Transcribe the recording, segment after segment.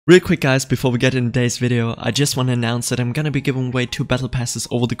Real quick guys, before we get into today's video, I just want to announce that I'm gonna be giving away 2 battle passes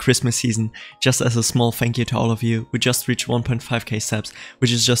over the Christmas season, just as a small thank you to all of you. We just reached 1.5k subs,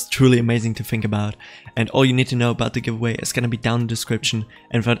 which is just truly amazing to think about. And all you need to know about the giveaway is gonna be down in the description.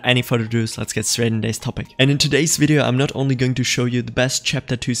 And without any further ado, let's get straight into today's topic. And in today's video, I'm not only going to show you the best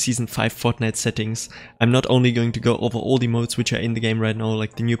Chapter 2 Season 5 Fortnite settings, I'm not only going to go over all the modes which are in the game right now,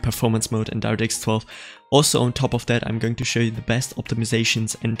 like the new performance mode and DWORD 12. Also on top of that, I'm going to show you the best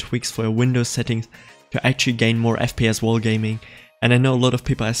optimizations and tweaks for your Windows settings to actually gain more FPS while gaming. And I know a lot of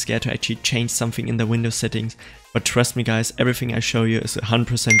people are scared to actually change something in the Windows settings, but trust me guys, everything I show you is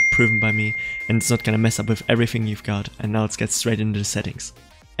 100% proven by me and it's not gonna mess up with everything you've got. And now let's get straight into the settings.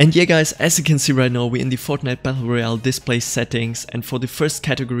 And yeah guys, as you can see right now, we're in the Fortnite Battle Royale display settings, and for the first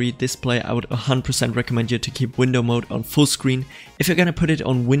category display, I would 100% recommend you to keep window mode on full screen. If you're gonna put it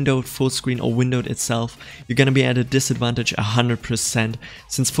on windowed full screen or windowed itself, you're gonna be at a disadvantage 100%,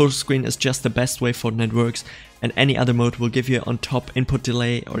 since full screen is just the best way Fortnite works, and any other mode will give you on top input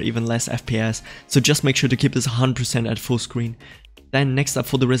delay or even less FPS, so just make sure to keep this 100% at full screen. Then next up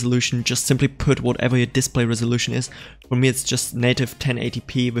for the resolution, just simply put whatever your display resolution is. For me it's just native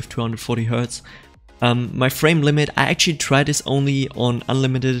 1080p with 240Hz. My frame limit, I actually tried this only on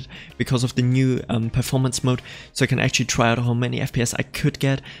unlimited because of the new performance mode, so I can actually try out how many FPS I could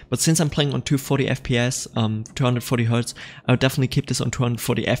get. But since I'm playing on 240 FPS, 240Hz, I would definitely keep this on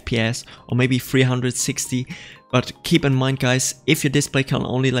 240 FPS or maybe 360. But keep in mind guys, if your display can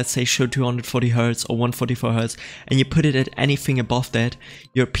only, let's say, show 240Hz or 144Hz and you put it at anything above that,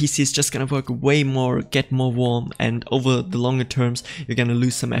 your PC is just gonna work way more, get more warm, and over the longer terms you're gonna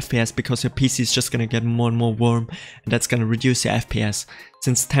lose some FPS because your PC is just gonna get more and more warm, and that's gonna reduce your FPS,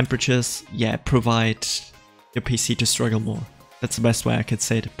 since temperatures, yeah, provide your PC to struggle more. That's the best way I could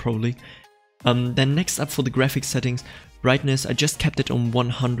say it, probably. Then next up for the graphics settings, brightness, I just kept it on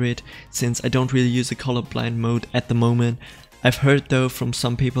 100 since I don't really use a colorblind mode at the moment. I've heard though from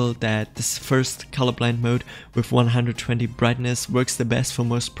some people that this first colorblind mode with 120 brightness works the best for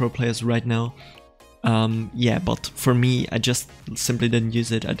most pro players right now. Yeah, but for me, I just simply didn't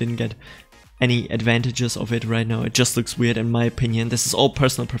use it. I didn't get any advantages of it right now. It just looks weird in my opinion. This is all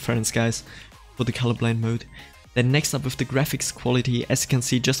personal preference guys for the colorblind mode. Then next up with the graphics quality, as you can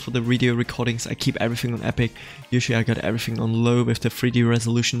see, just for the video recordings I keep everything on epic. Usually I got everything on low with the 3D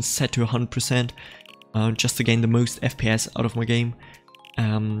resolution set to 100%, just to gain the most FPS out of my game.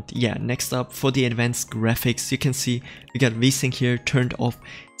 Yeah, next up for the advanced graphics, you can see we got VSync here turned off.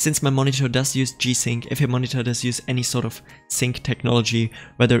 Since my monitor does use G-Sync, if your monitor does use any sort of sync technology,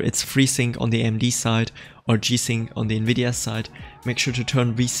 whether it's FreeSync on the AMD side or G-Sync on the Nvidia side, make sure to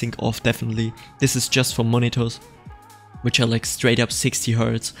turn VSync off definitely. This is just for monitors which are like straight up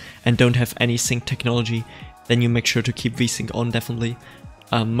 60Hz and don't have any sync technology. Then you make sure to keep VSync on definitely.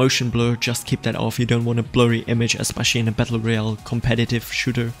 Motion blur, just keep that off. You don't want a blurry image, especially in a Battle Royale competitive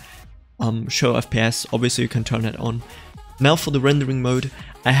shooter. Show FPS, obviously you can turn that on. Now for the rendering mode,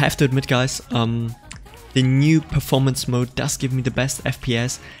 I have to admit guys, the new performance mode does give me the best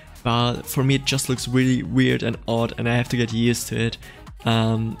FPS, but for me it just looks really weird and odd and I have to get used to it.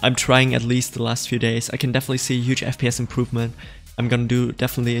 I'm trying at least the last few days. I can definitely see a huge FPS improvement. I'm gonna do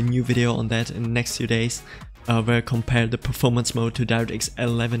definitely a new video on that in the next few days, where I compare the performance mode to DWORD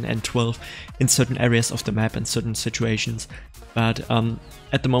 11 and 12 in certain areas of the map and certain situations. But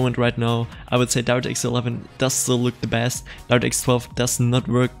at the moment right now, I would say DWORD 11 does still look the best. DWORD 12 does not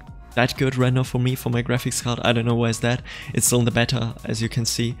work that good right now for me, for my graphics card. I don't know why is that. It's still in the beta, as you can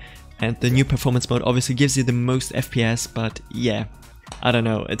see. And the new performance mode obviously gives you the most FPS, but yeah, I don't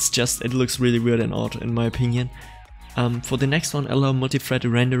know. It's just, it looks really weird and odd in my opinion. For the next one, allow multi-thread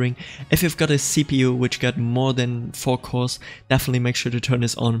rendering. If you've got a CPU which got more than 4 cores, definitely make sure to turn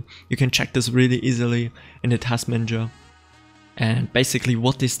this on. You can check this really easily in the task manager. And basically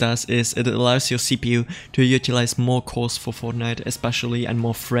what this does is it allows your CPU to utilize more cores for Fortnite especially, and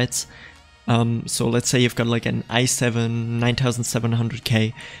more threads. So let's say you've got like an i7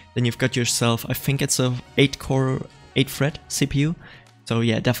 9700K, then you've got yourself, I think it's a 8-core 8-thread CPU. So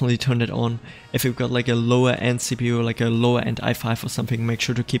yeah, definitely turn it on. If you've got like a lower end CPU, like a lower end i5 or something, make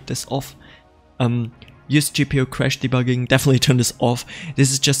sure to keep this off. Use GPU crash debugging, definitely turn this off.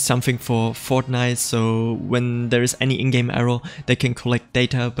 This is just something for Fortnite, so when there is any in-game error, they can collect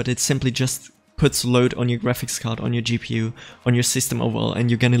data, but it simply just puts load on your graphics card, on your GPU, on your system overall,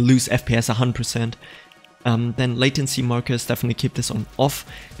 and you're gonna lose FPS 100%. Then latency markers, definitely keep this on off.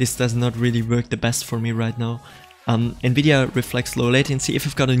 This does not really work the best for me right now. Nvidia reflects low latency. If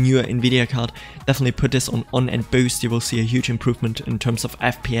you've got a newer Nvidia card, definitely put this on and boost. You will see a huge improvement in terms of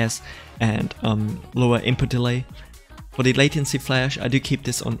FPS and lower input delay. For the latency flash, I do keep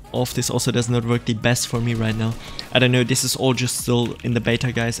this on off. This also does not work the best for me right now. I don't know, this is all just still in the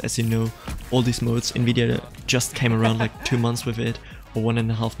beta, guys. As you know, all these modes, Nvidia just came around like 2 months with it, or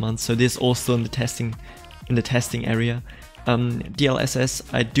 1.5 months. So this is all still in the testing area. DLSS,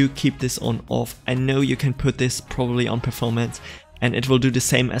 I do keep this on off. I know you can put this probably on performance, and it will do the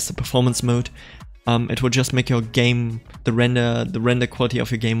same as the performance mode. It will just make your game, the render quality of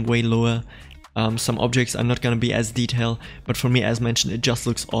your game way lower. Some objects are not gonna be as detailed, but for me, as mentioned, it just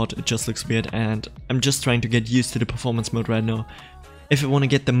looks odd, it just looks weird, and I'm just trying to get used to the performance mode right now. If you want to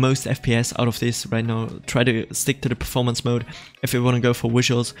get the most FPS out of this right now, try to stick to the performance mode. If you want to go for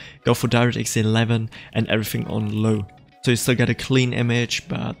visuals, go for DirectX 11 and everything on low. So you still get a clean image,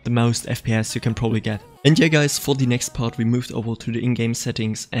 but the most FPS you can probably get. And yeah guys, for the next part we moved over to the in-game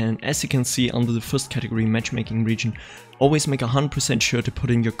settings, and as you can see under the first category, matchmaking region, always make 100% sure to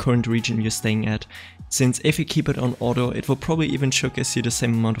put in your current region you're staying at, since if you keep it on auto it will probably even showcase you the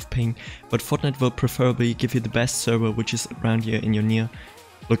same amount of ping, but Fortnite will preferably give you the best server which is around here in your near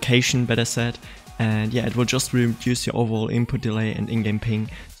location, better said. And yeah, it will just reduce your overall input delay and in-game ping,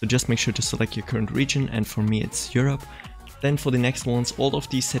 so just make sure to select your current region, and for me it's Europe. Then for the next ones, all of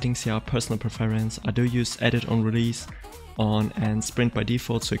these settings here are personal preference. I do use edit on release, on and sprint by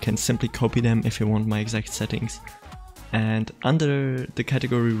default, so you can simply copy them if you want my exact settings. And under the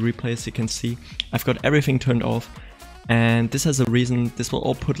category replays you can see I've got everything turned off, and this has a reason. This will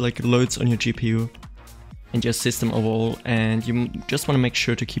all put like loads on your GPU and your system overall, and you just want to make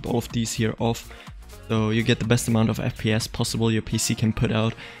sure to keep all of these here off, so you get the best amount of FPS possible your PC can put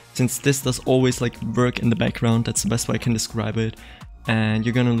out, since this does always like work in the background. That's the best way I can describe it, and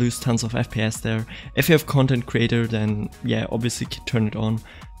you're gonna lose tons of FPS there. If you have content creator, then yeah, obviously turn it on,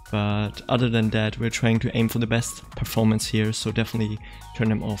 but other than that we're trying to aim for the best performance here, so definitely turn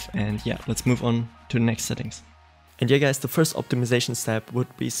them off. And yeah, let's move on to the next settings. And yeah guys, the first optimization step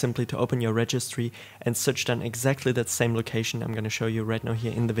would be simply to open your registry and search down exactly that same location I'm gonna show you right now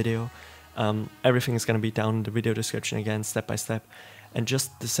here in the video. Everything is gonna be down in the video description again, step by step. And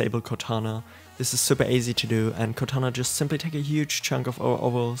just disable Cortana. This is super easy to do, and Cortana just simply take a huge chunk of our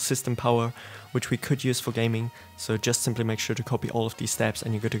overall system power, which we could use for gaming. So just simply make sure to copy all of these steps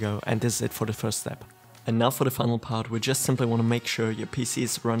and you're good to go. And this is it for the first step. And now for the final part, we just simply want to make sure your PC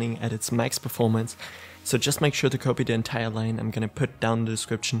is running at its max performance. So just make sure to copy the entire line I'm gonna put down in the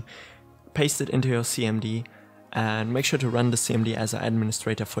description, paste it into your CMD, and make sure to run the CMD as an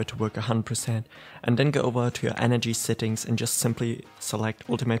administrator for it to work 100%, and then go over to your energy settings and just simply select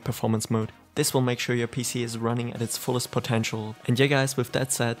ultimate performance mode. This will make sure your PC is running at its fullest potential. And yeah guys, with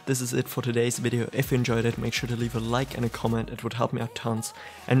that said, this is it for today's video. If you enjoyed it, make sure to leave a like and a comment, it would help me out tons,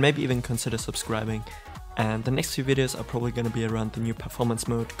 and maybe even consider subscribing. And the next few videos are probably gonna be around the new performance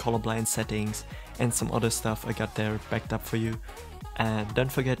mode, colorblind settings, and some other stuff I got there backed up for you. And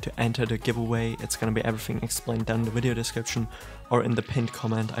don't forget to enter the giveaway. It's gonna be everything explained down in the video description or in the pinned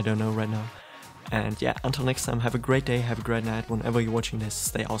comment, I don't know right now. And yeah, until next time, have a great day, have a great night, whenever you're watching this,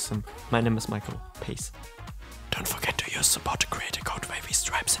 stay awesome. My name is Michael, peace. Don't forget to use support to create a code, baby.